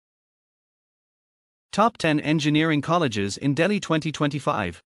Top 10 Engineering Colleges in Delhi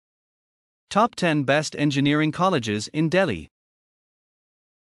 2025. Top 10 Best Engineering Colleges in Delhi.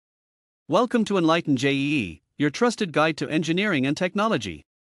 Welcome to Enlighten JEE, your trusted guide to engineering and technology.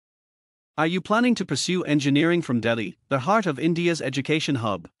 Are you planning to pursue engineering from Delhi, the heart of India's education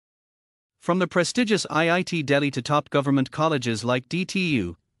hub? From the prestigious IIT Delhi to top government colleges like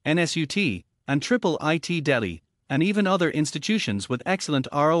DTU, NSUT, and TripleIT Delhi, and even other institutions with excellent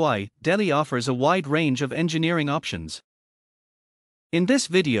ROI, Delhi offers a wide range of engineering options. In this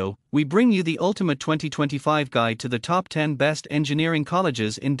video, we bring you the ultimate 2025 guide to the top 10 best engineering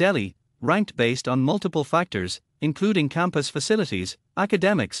colleges in Delhi, ranked based on multiple factors, including campus facilities,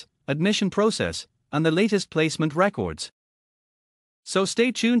 academics, admission process, and the latest placement records. So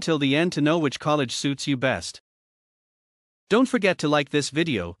stay tuned till the end to know which college suits you best. Don't forget to like this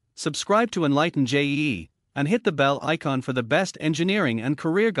video, subscribe to Enlighten JEE, and hit the bell icon for the best engineering and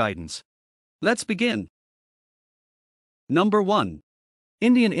career guidance. Let's begin. Number 1.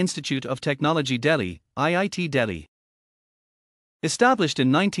 Indian Institute of Technology Delhi, IIT Delhi. Established in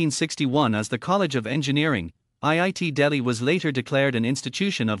 1961 as the College of Engineering, IIT Delhi was later declared an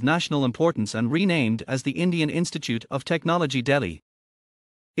institution of national importance and renamed as the Indian Institute of Technology Delhi.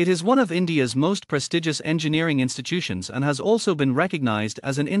 It is one of India's most prestigious engineering institutions and has also been recognized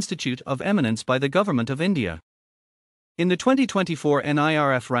as an institute of eminence by the Government of India. In the 2024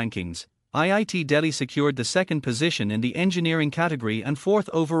 NIRF rankings, IIT Delhi secured the second position in the engineering category and fourth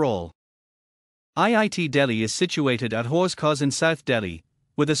overall. IIT Delhi is situated at Hauz Khas in South Delhi,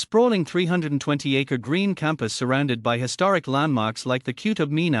 with a sprawling 320-acre green campus surrounded by historic landmarks like the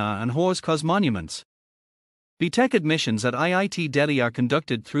Qutub Minar and Hauz Khas monuments. BTech admissions at IIT Delhi are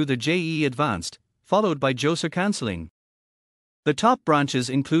conducted through the JEE Advanced, followed by JOSER counseling. The top branches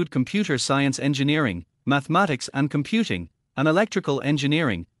include computer science engineering, mathematics and computing, and electrical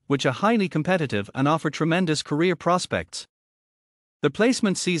engineering, which are highly competitive and offer tremendous career prospects. The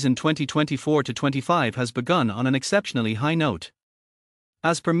placement season 2024-25 has begun on an exceptionally high note.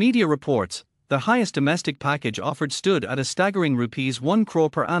 As per media reports, the highest domestic package offered stood at a staggering ₹1 crore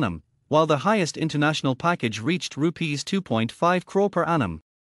per annum, while the highest international package reached ₹2.5 crore per annum.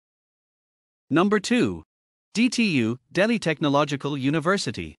 Number 2. DTU, Delhi Technological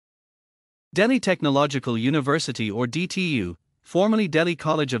University. Delhi Technological University or DTU, formerly Delhi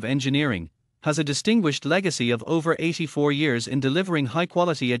College of Engineering, has a distinguished legacy of over 84 years in delivering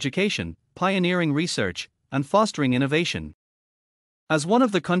high-quality education, pioneering research, and fostering innovation. As one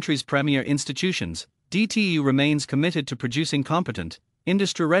of the country's premier institutions, DTU remains committed to producing competent,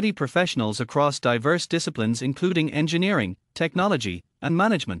 industry-ready professionals across diverse disciplines including engineering, technology, and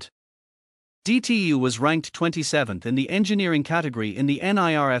management. DTU was ranked 27th in the engineering category in the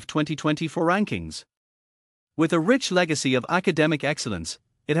NIRF 2024 rankings. With a rich legacy of academic excellence,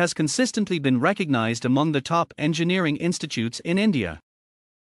 it has consistently been recognized among the top engineering institutes in India.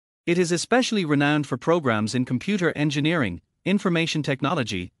 It is especially renowned for programs in computer engineering, information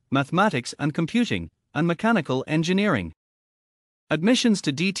technology, mathematics and computing, and mechanical engineering. Admissions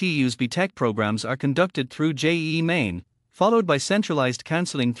to DTU's BTech programs are conducted through JEE Main, followed by centralized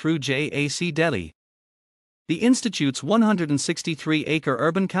counseling through JAC Delhi. The institute's 163-acre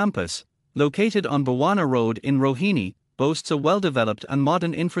urban campus, located on Bawana Road in Rohini, boasts a well-developed and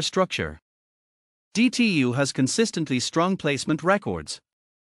modern infrastructure. DTU has consistently strong placement records.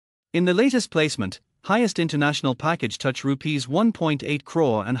 In the latest placement, highest international package touch ₹1.8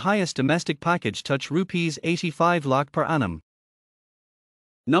 crore and highest domestic package touch ₹85 lakh per annum.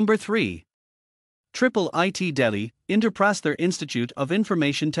 Number 3. TripleIT Delhi, Indraprastha Institute of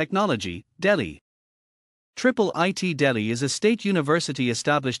Information Technology, Delhi. TripleIT Delhi is a state university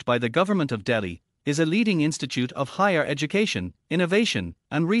established by the Government of Delhi, is a leading institute of higher education, innovation,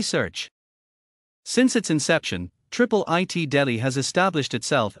 and research. Since its inception, TripleIT Delhi has established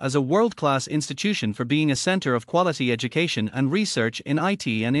itself as a world-class institution for being a center of quality education and research in IT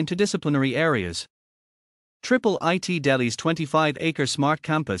and interdisciplinary areas. TripleIT Delhi's 25-acre smart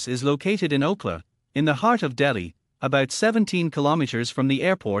campus is located in Okhla, in the heart of Delhi, about 17 kilometers from the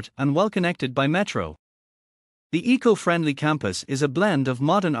airport and well connected by metro. The eco-friendly campus is a blend of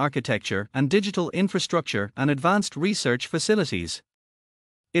modern architecture and digital infrastructure and advanced research facilities.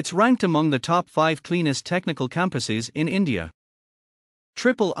 It's ranked among the top 5 cleanest technical campuses in India.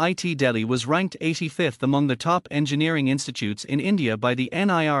 TripleIT Delhi was ranked 85th among the top engineering institutes in India by the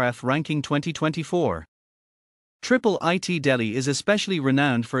NIRF ranking 2024. TripleIT Delhi is especially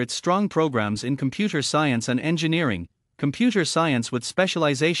renowned for its strong programs in computer science and engineering, computer science with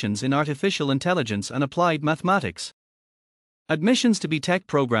specializations in artificial intelligence and applied mathematics. Admissions to BTech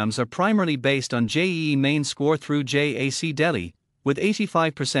programs are primarily based on JEE Main score through JAC Delhi, with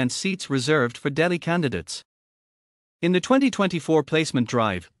 85% seats reserved for Delhi candidates. In the 2024 placement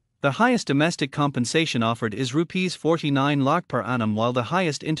drive, the highest domestic compensation offered is Rs 49 lakh per annum, while the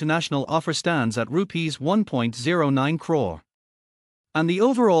highest international offer stands at Rs 1.09 crore. And the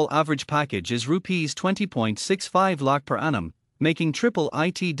overall average package is Rs 20.65 lakh per annum, making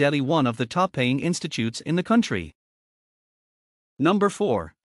IIIT Delhi one of the top-paying institutes in the country. Number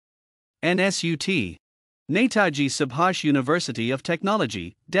 4. NSUT. Netaji Subhash University of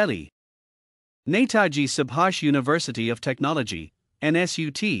Technology, Delhi. Netaji Subhash University of Technology,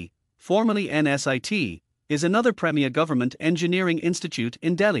 NSUT, formerly NSIT, is another premier government engineering institute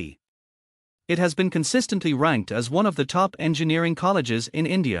in Delhi. It has been consistently ranked as one of the top engineering colleges in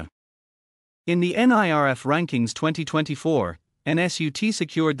India. In the NIRF Rankings 2024, NSUT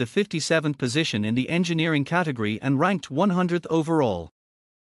secured the 57th position in the engineering category and ranked 100th overall.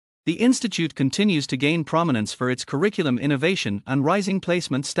 The institute continues to gain prominence for its curriculum innovation and rising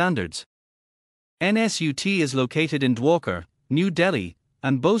placement standards. NSUT is located in Dwarka, New Delhi,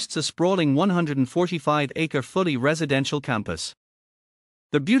 and boasts a sprawling 145-acre fully residential campus.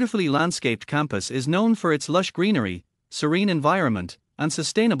 The beautifully landscaped campus is known for its lush greenery, serene environment, and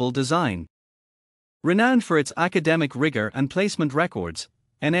sustainable design. Renowned for its academic rigor and placement records,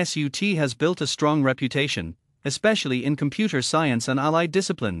 NSUT has built a strong reputation, especially in computer science and allied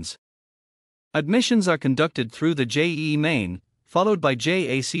disciplines. Admissions are conducted through the JEE Main, followed by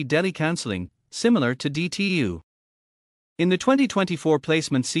JAC Delhi Counselling, similar to DTU. In the 2024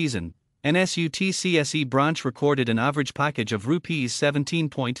 placement season, NSUT CSE branch recorded an average package of Rs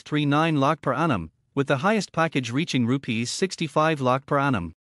 17.39 lakh per annum, with the highest package reaching Rs 65 lakh per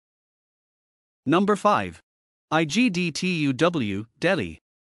annum. Number 5. IGDTW, Delhi.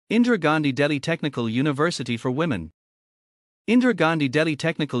 Indira Gandhi Delhi Technical University for Women. Indira Gandhi Delhi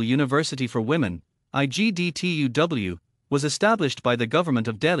Technical University for Women, IGDTW, was established by the Government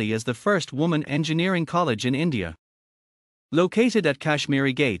of Delhi as the first woman engineering college in India. Located at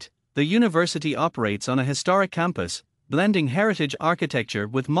Kashmiri Gate, the university operates on a historic campus, blending heritage architecture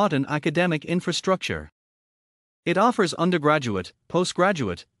with modern academic infrastructure. It offers undergraduate,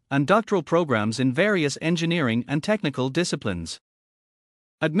 postgraduate, and doctoral programs in various engineering and technical disciplines.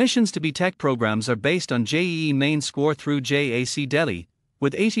 Admissions to B.Tech programs are based on JEE Main score through JAC Delhi,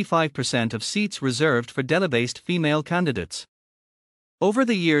 with 85% of seats reserved for Delhi-based female candidates. Over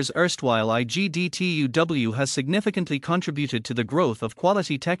the years, erstwhile IGDTW has significantly contributed to the growth of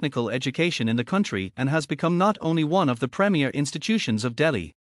quality technical education in the country and has become not only one of the premier institutions of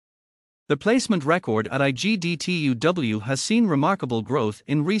Delhi. The placement record at IGDTW has seen remarkable growth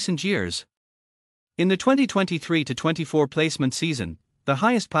in recent years. In the 2023-24 placement season, the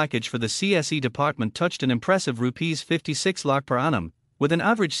highest package for the CSE department touched an impressive Rs 56 lakh per annum, with an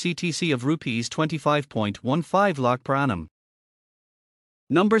average CTC of Rs 25.15 lakh per annum.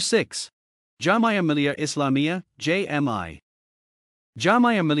 Number 6. Jamia Millia Islamia, JMI.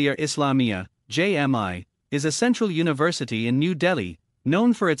 Jamia Millia Islamia, JMI, is a central university in New Delhi,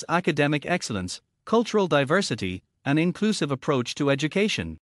 known for its academic excellence, cultural diversity, and inclusive approach to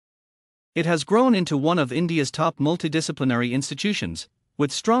education. It has grown into one of India's top multidisciplinary institutions,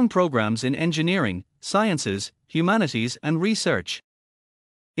 with strong programs in engineering, sciences, humanities, and research.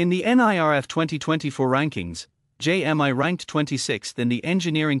 In the NIRF 2024 rankings, JMI ranked 26th in the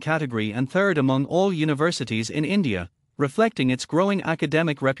engineering category and third among all universities in India, reflecting its growing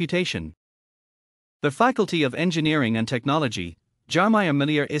academic reputation. The Faculty of Engineering and Technology, Jamia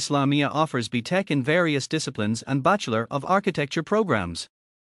Millia Islamia, offers B.Tech in various disciplines and Bachelor of Architecture programs.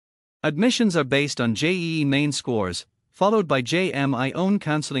 Admissions are based on JEE Main scores, followed by JMI own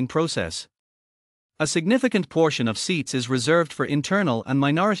counselling process. A significant portion of seats is reserved for internal and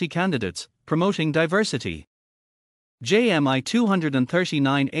minority candidates, promoting diversity. JMI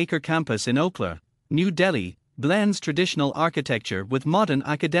 239-acre campus in Okhla, New Delhi, blends traditional architecture with modern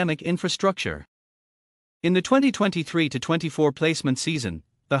academic infrastructure. In the 2023-24 placement season,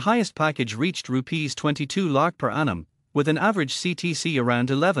 the highest package reached Rs 22 lakh per annum, with an average CTC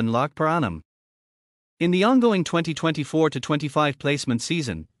around 11 lakh per annum. In the ongoing 2024-25 placement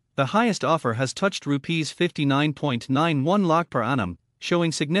season, the highest offer has touched Rs 59.91 lakh per annum,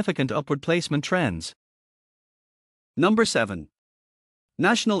 showing significant upward placement trends. Number 7.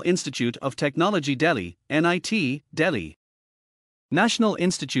 National Institute of Technology Delhi, NIT Delhi. National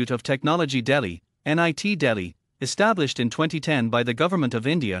Institute of Technology Delhi, NIT Delhi, established in 2010 by the Government of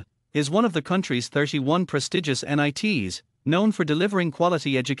India, is one of the country's 31 prestigious NITs, known for delivering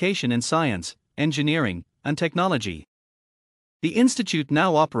quality education in science, engineering, and technology. The institute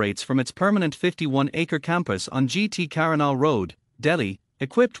now operates from its permanent 51-acre campus on GT Karanal Road, Delhi,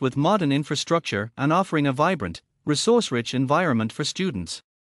 equipped with modern infrastructure and offering a vibrant, resource-rich environment for students.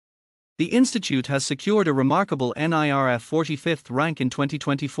 The institute has secured a remarkable NIRF 45th rank in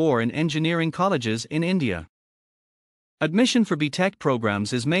 2024 in engineering colleges in India. Admission for B.Tech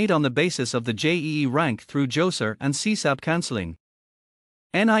programs is made on the basis of the JEE rank through JOSER and CSAB cancelling.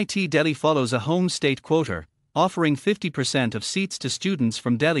 NIIT Delhi follows a home state quota, offering 50% of seats to students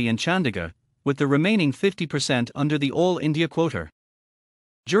from Delhi and Chandigarh, with the remaining 50% under the All India quota.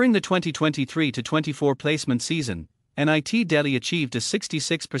 During the 2023-24 placement season, NIIT Delhi achieved a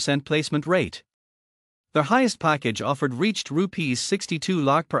 66% placement rate. Their highest package offered reached Rs 62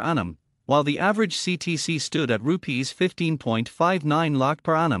 lakh per annum, while the average CTC stood at Rs 15.59 lakh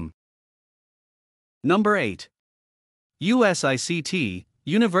per annum. Number 8. USICT,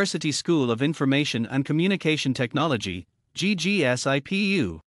 University School of Information and Communication Technology,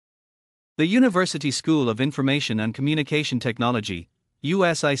 GGSIPU. The University School of Information and Communication Technology,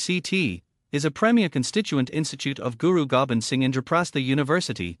 USICT, is a premier constituent institute of Guru Gobind Singh Indraprastha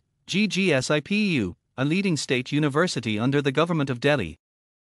University, GGSIPU, a leading state university under the Government of Delhi.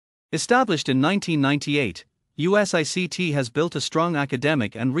 Established in 1998, USICT has built a strong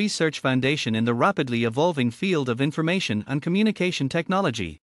academic and research foundation in the rapidly evolving field of information and communication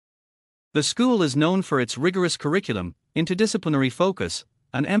technology. The school is known for its rigorous curriculum, interdisciplinary focus,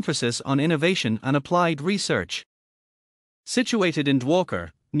 and emphasis on innovation and applied research. Situated in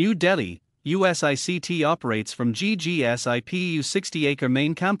Dwarka, New Delhi, USICT operates from GGSIPU's 60-acre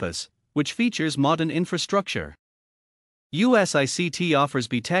main campus, which features modern infrastructure. USICT offers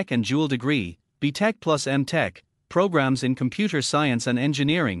B.Tech and dual degree, B.Tech plus M.Tech, programs in computer science and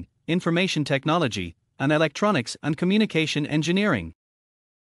engineering, information technology, and electronics and communication engineering.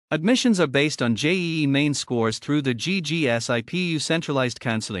 Admissions are based on JEE main scores through the GGSIPU centralized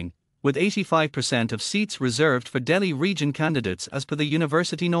cancelling, with 85% of seats reserved for Delhi region candidates as per the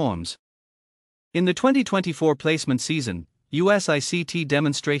university norms. In the 2024 placement season, USICT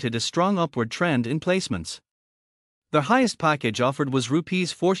demonstrated a strong upward trend in placements. Their highest package offered was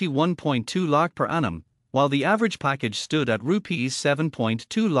Rs 41.2 lakh per annum, while the average package stood at Rs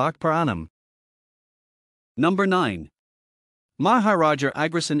 7.2 lakh per annum. Number 9. Maharaja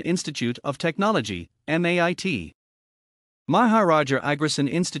Agressen Institute of Technology, MAIT. Maharaja Agressen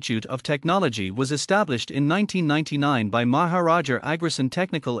Institute of Technology was established in 1999 by Maharaja Agressen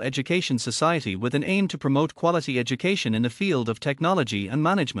Technical Education Society with an aim to promote quality education in the field of technology and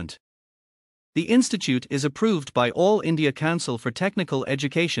management. The institute is approved by All India Council for Technical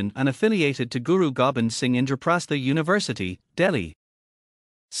Education and affiliated to Guru Gobind Singh Indraprastha University, Delhi.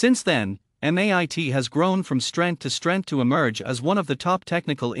 Since then, MAIT has grown from strength to emerge as one of the top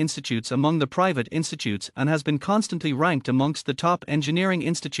technical institutes among the private institutes and has been constantly ranked amongst the top engineering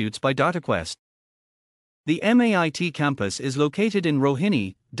institutes by DataQuest. The MAIT campus is located in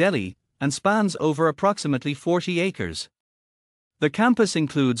Rohini, Delhi, and spans over approximately 40 acres. The campus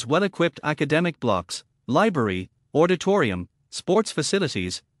includes well-equipped academic blocks, library, auditorium, sports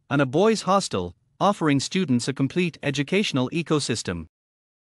facilities, and a boys' hostel, offering students a complete educational ecosystem.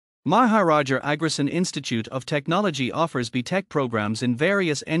 Maharaja Agressen Institute of Technology offers B.Tech programs in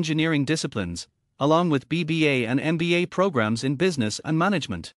various engineering disciplines, along with BBA and MBA programs in business and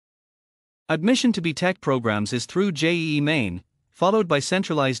management. Admission to B.Tech programs is through JEE Main, followed by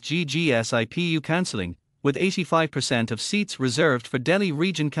centralized GGSIPU cancelling, with 85% of seats reserved for Delhi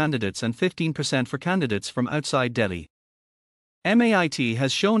region candidates and 15% for candidates from outside Delhi. MAIT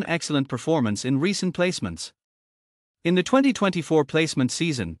has shown excellent performance in recent placements. In the 2024 placement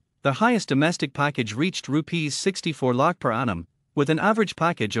season, the highest domestic package reached Rs 64 lakh per annum, with an average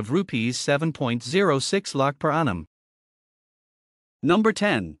package of Rs 7.06 lakh per annum. Number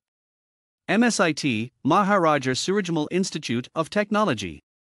 10. MSIT, Maharaja Surajmal Institute of Technology.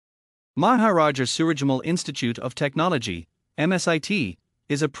 Maharaja Surajmal Institute of Technology, MSIT,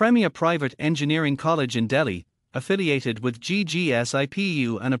 is a premier private engineering college in Delhi, affiliated with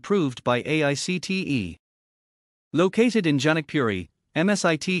GGSIPU and approved by AICTE. Located in Janakpuri,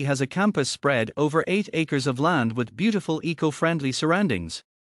 MSIT has a campus spread over 8 acres of land with beautiful eco-friendly surroundings.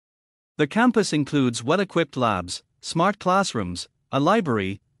 The campus includes well-equipped labs, smart classrooms, a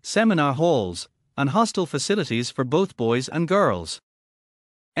library, seminar halls, and hostel facilities for both boys and girls.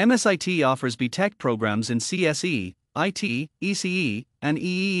 MSIT offers B.Tech programs in CSE, IT, ECE, and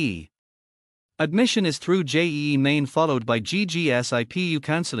EEE. Admission is through JEE Main followed by GGSIPU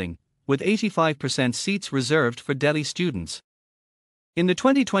cancelling, with 85% seats reserved for Delhi students. In the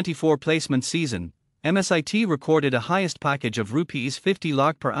 2024 placement season, MSIT recorded a highest package of Rs 50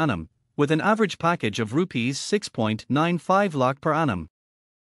 lakh per annum, with an average package of Rs 6.95 lakh per annum.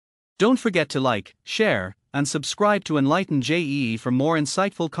 Don't forget to like, share, and subscribe to Enlighten JEE for more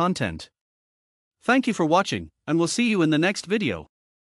insightful content. Thank you for watching, and we'll see you in the next video.